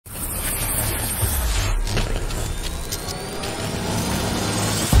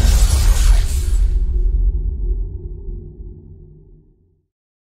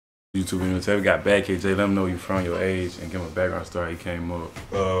YouTube video. Tell we got BADKIDJAY. Let them know you from, your age, and give them a background story. He came up.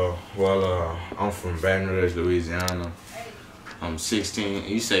 I'm from Baton Rouge, Louisiana. I'm 16.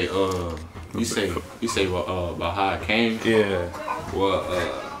 You say about how I came? Yeah. Well,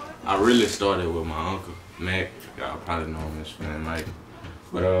 I really started with my uncle Mac. Y'all probably know him as Funnymike.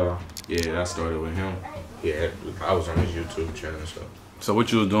 But yeah, I started with him. Yeah, I was on his YouTube channel and stuff. So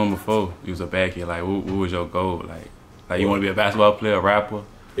what you was doing before you was a bad kid? Like, what was your goal? Like you want to be a basketball player, a rapper?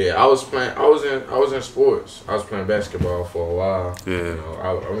 Yeah, I was in sports. I was playing basketball for a while. Yeah. You know,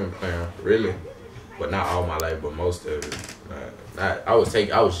 I've been playing really, but not all my life, but most of it. I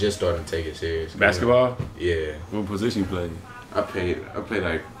was just starting to take it serious. Basketball? Yeah. What position you played? I played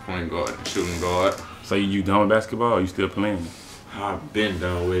like point guard, shooting guard. So you done with basketball, or you still playing? I've been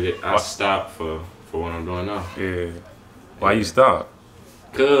done with it. I stopped for what I'm doing now. Yeah. Why you stop?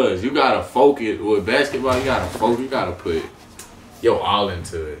 Cause you gotta focus with basketball. You gotta focus. You gotta put your all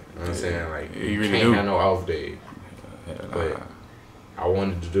into it. You know what I'm saying? Like you really can't have no off day. But I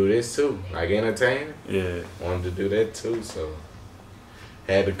wanted to do this too, like entertaining. Yeah. Wanted to do that too, so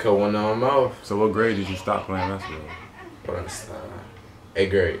had to cut one of them off. So what grade did you stop playing basketball? 8th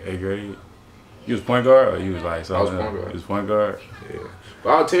grade. 8th grade. You was point guard, or you was like? I was point guard. You was point guard. Yeah. But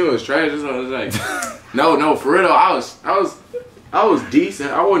our team was trash. That's what I was like. no, for real though. I was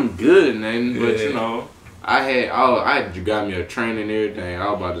decent. I wasn't good and nothing, but you know, I got me a training and everything. I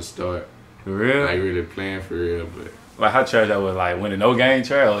was about to start. For real? Like really playing for real, but. Like how trash that was, like winning no game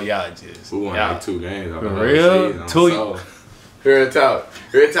trash, or y'all just? We won like 2 games. For real? Season, 2? So. Real talk.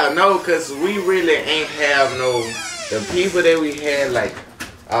 No, cause we really ain't have the people that we had, like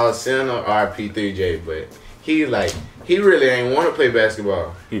our center RP3J, but he really ain't want to play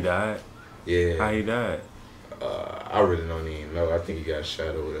basketball. He died. Yeah. How he died? I really don't even know. I think he got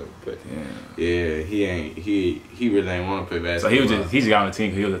shot or whatever. But yeah, he really ain't want to play basketball. So he just got on the team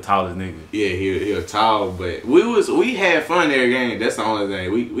because he was the tallest nigga. Yeah, he was tall, but we had fun every game. That's the only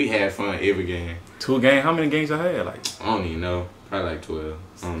thing. We had fun every game. 2 games? How many games y'all had? Like I don't even know. Probably like 12.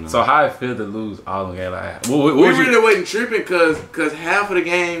 I don't know. So how it feel to lose all the games? Like we really wasn't tripping cause half of the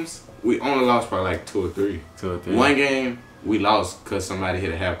games we only lost probably like 2 or 3. 2 or 3. One game we lost cause somebody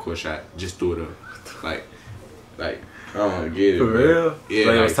hit a half-court shot, just threw it up. Like I don't get it. For real? Yeah.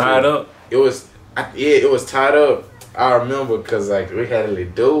 Like it was tied up? It was tied up. I remember cause like we had a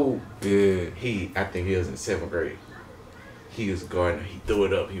little dude. Yeah. I think he was in 7th grade. He was guarding. He threw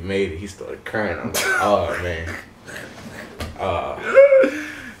it up. He made it. He started crying. I'm like, oh man.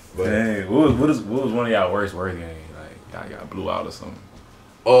 But dang, what was one of y'all worst games? Like y'all blew out or something?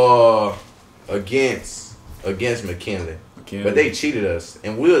 Against McKinley. But they cheated us,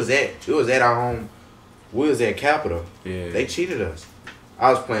 and we was at our home. We was at Capitol. Yeah. They cheated us.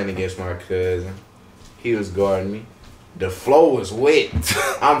 I was playing against my cousin. He was guarding me. The floor was wet.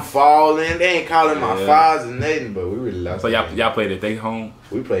 I'm falling. They ain't calling my fouls and nothing, but we really lost. So y'all played at they home?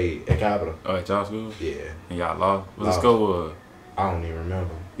 We played at Capitol. Oh, at y'all school? Yeah. And y'all lost? What the score was? I don't even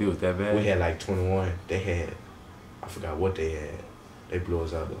remember. It was that bad? We had like 21. They had, I forgot what they had. They blew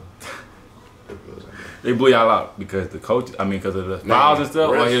us out though. They blew y'all out because the coach, because of the fouls and stuff,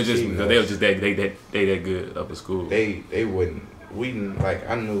 or it was just because they was just they that good up at school. They wouldn't. We didn't, like,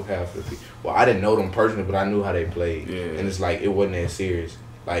 I knew half the people. Well, I didn't know them personally, but I knew how they played. Yeah. And it's like, it wasn't that serious.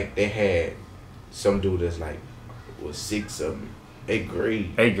 Like, they had some dude that's like, was 6 of them, 8th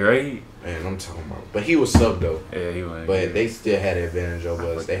grade. 8th grade? Man, I'm talking about. But he was sub though. Yeah, he was. But they still had the advantage over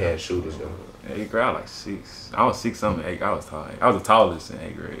us. They had shooters though. 8th grade, I was like 6. I was 6 something. 8. I was tall. I was the tallest in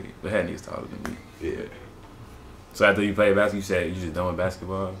 8th grade. But had niggas taller than me. Yeah. So after you played basketball, you said you just done with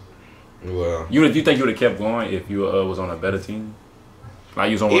basketball? Well, you think you would have kept going if you was on a better team? Like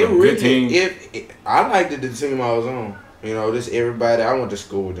you was on a good team? I liked the team I was on. You know, this everybody, I went to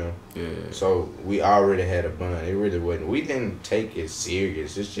school with them. Yeah. So we already had a bond. It really wasn't. We didn't take it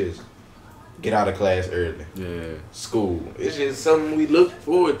serious. It's just get out of class early. Yeah. School. It's just something we look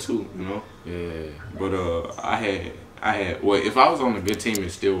forward to, you know? Yeah. But I had well, if I was on a good team, it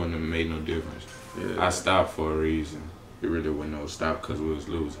still wouldn't have made no difference. Yeah. I stopped for a reason. It really wasn't no stop because we was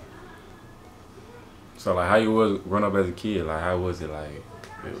losing. So like how you was growing up as a kid? Like how was it? Like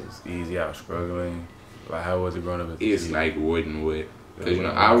it was easy, I was struggling. Like how was it growing up as a kid? It's like wouldn't wet. Cause you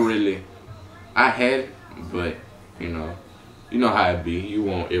know I had it, but you know how it be. You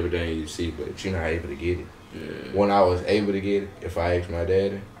want everything you see, but you're not able to get it. Yeah. When I was able to get it, if I asked my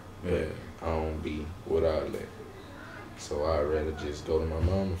daddy, yeah, I don't be without that. So I'd rather just go to my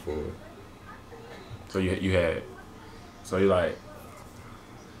mama for it. So you had, so you like,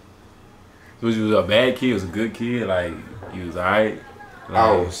 was you a bad kid? Was a good kid? Like you was alright? Like,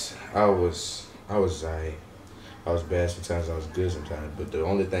 I was alright. I was bad sometimes, I was good sometimes. But the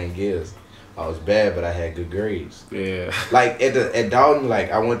only thing is, I was bad, but I had good grades. Yeah. Like at Dalton,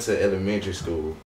 like I went to elementary school.